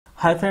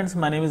Hi friends,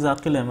 my name is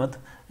Aqil Ahmed,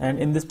 and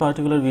in this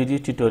particular video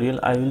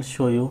tutorial I will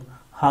show you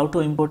how to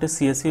import a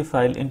CSV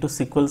file into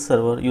SQL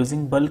Server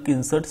using bulk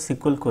insert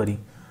SQL query.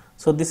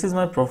 So this is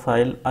my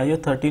profile. I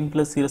have 13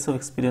 plus years of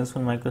experience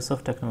from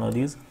Microsoft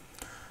Technologies.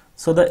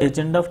 So the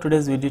agenda of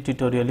today's video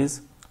tutorial is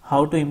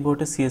how to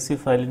import a CSV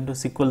file into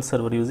SQL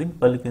Server using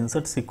bulk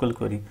insert SQL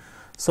query.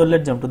 So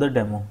let's jump to the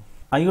demo.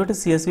 I got a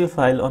CSV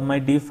file on my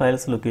D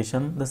files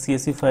location. The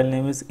CSV file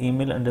name is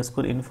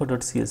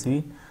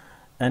email_info.csv.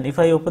 And if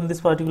I open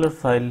this particular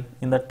file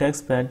in the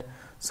text pad,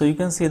 so you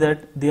can see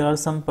that there are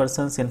some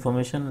person's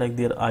information like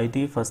their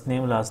ID, first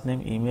name, last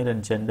name, email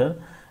and gender.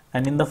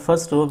 And in the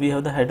first row we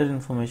have the header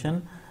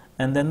information,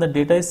 and then the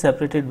data is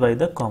separated by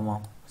the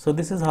comma. So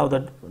this is how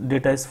the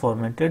data is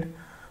formatted.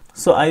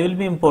 So I will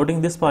be importing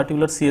this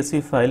particular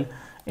CSV file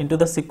into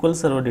the SQL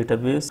Server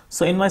database.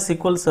 So in my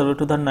SQL Server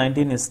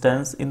 2019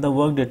 instance, in the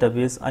work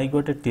database, I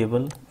got a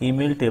table,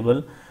 email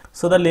table.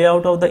 So the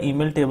layout of the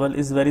email table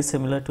is very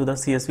similar to the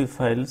CSV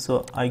file.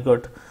 So I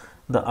got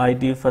the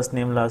ID, first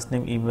name, last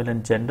name, email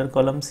and gender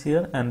columns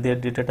here, and their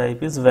data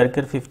type is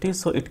varchar 50,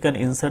 so it can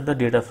insert the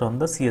data from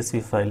the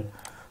CSV file.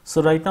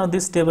 So right now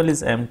this table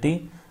is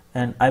empty,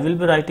 and I will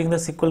be writing the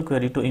SQL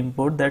query to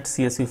import that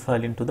CSV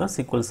file into the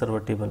SQL Server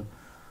table.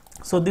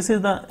 So this is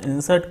the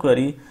insert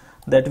query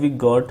that we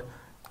got.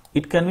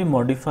 It can be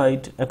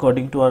modified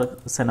according to our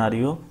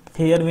scenario.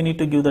 Here we need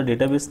to give the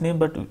database name,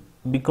 but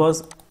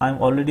because I'm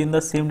already in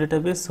the same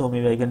database, so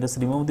maybe I can just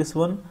remove this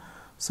one.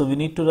 So we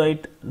need to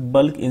write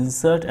bulk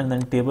insert and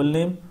then table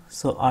name.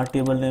 So our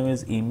table name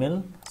is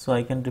email, so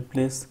I can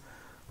replace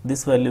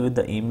this value with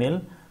the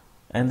email,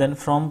 and then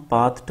from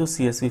path to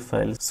CSV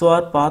file. So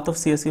our path of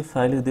CSV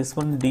file is this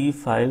one, D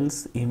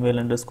files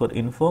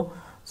email_info.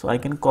 So I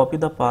can copy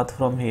the path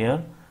from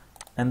here,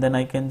 and then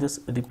I can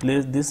just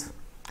replace this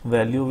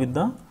value with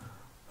the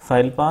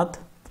file path.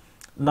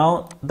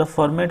 Now the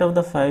format of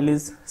the file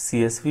is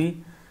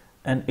CSV,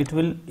 and it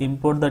will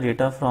import the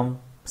data from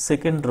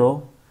second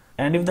row,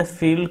 and if the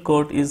field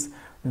code is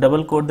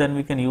double quote, then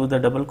we can use the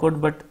double quote,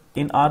 but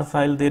in our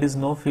file there is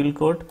no field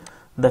code.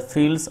 The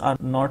fields are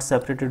not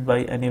separated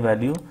by any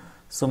value,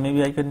 so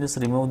maybe I can just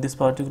remove this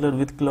particular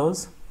with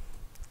clause.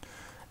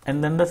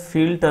 And then the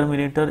field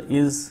terminator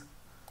is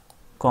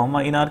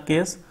comma. In our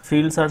case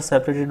fields are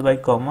separated by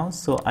comma,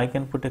 so I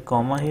can put a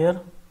comma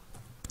here,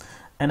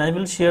 and I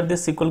will share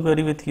this SQL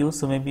query with you,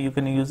 so maybe you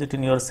can use it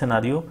in your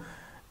scenario.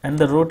 And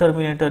the row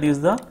terminator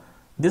is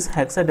this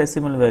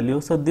hexadecimal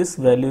value, so this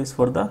value is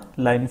for the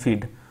line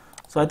feed.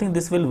 So I think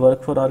this will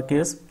work for our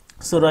case.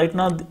 So right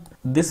now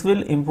this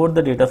will import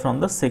the data from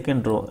the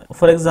second row.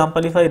 For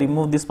example, if I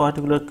remove this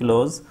particular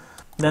clause,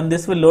 then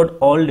this will load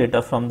all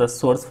data from the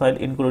source file,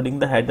 including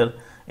the header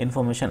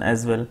information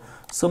as well.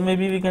 So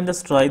maybe we can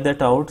just try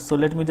that out. So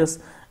let me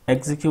just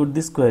execute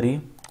this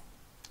query.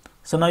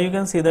 So now you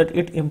can see that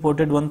it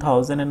imported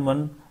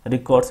 1001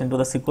 records into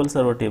the SQL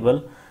Server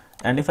table,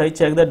 and if I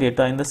check the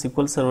data in the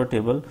SQL Server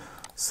table,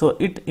 so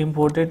it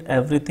imported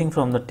everything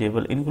from the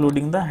table,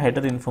 including the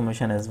header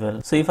information as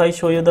well. So if I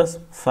show you the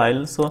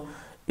file, so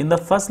in the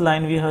first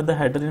line we have the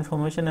header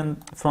information,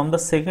 and from the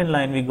second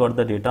line we got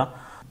the data,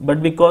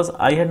 but because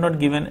I had not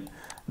given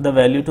the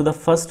value to the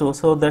first row,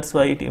 so that's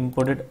why it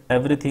imported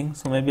everything.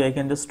 So maybe I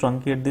can just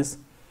truncate this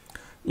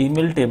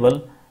email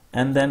table,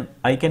 and then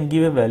I can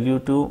give a value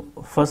to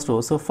first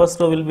row. So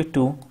first row will be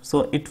 2,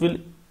 so it will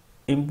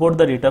import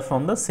the data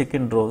from the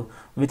second row,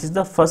 which is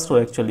the first row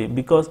actually,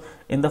 because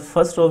in the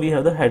first row we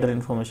have the header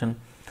information.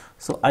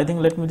 So I think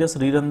let me just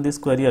rerun this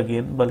query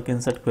again, bulk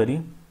insert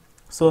query.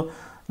 So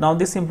now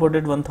this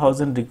imported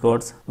 1000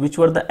 records, which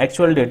were the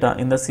actual data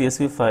in the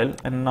CSV file,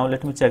 and now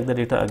let me check the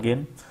data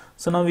again.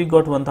 So now we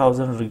got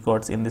 1000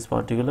 records in this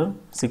particular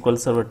SQL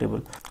Server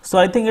table. So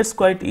I think it's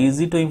quite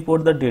easy to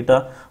import the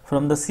data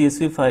from the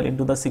CSV file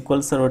into the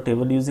SQL Server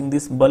table using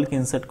this bulk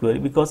insert query,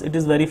 because it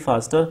is very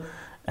faster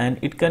and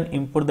it can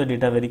import the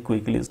data very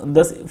quickly.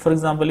 Thus, for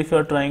example, if you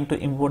are trying to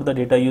import the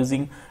data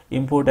using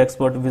import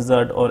export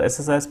wizard or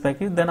SSIS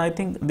package, then I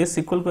think this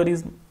SQL query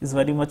is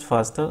very much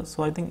faster.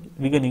 So I think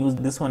we can use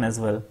this one as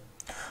well.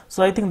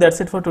 So I think that's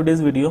it for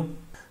today's video.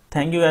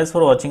 Thank you guys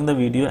for watching the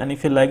video, and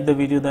if you like the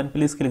video, then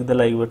please click the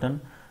like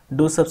button.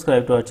 Do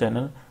subscribe to our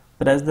channel,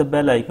 press the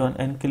bell icon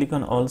and click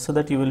on all, so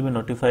that you will be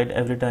notified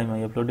every time I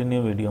upload a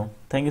new video.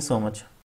 Thank you so much.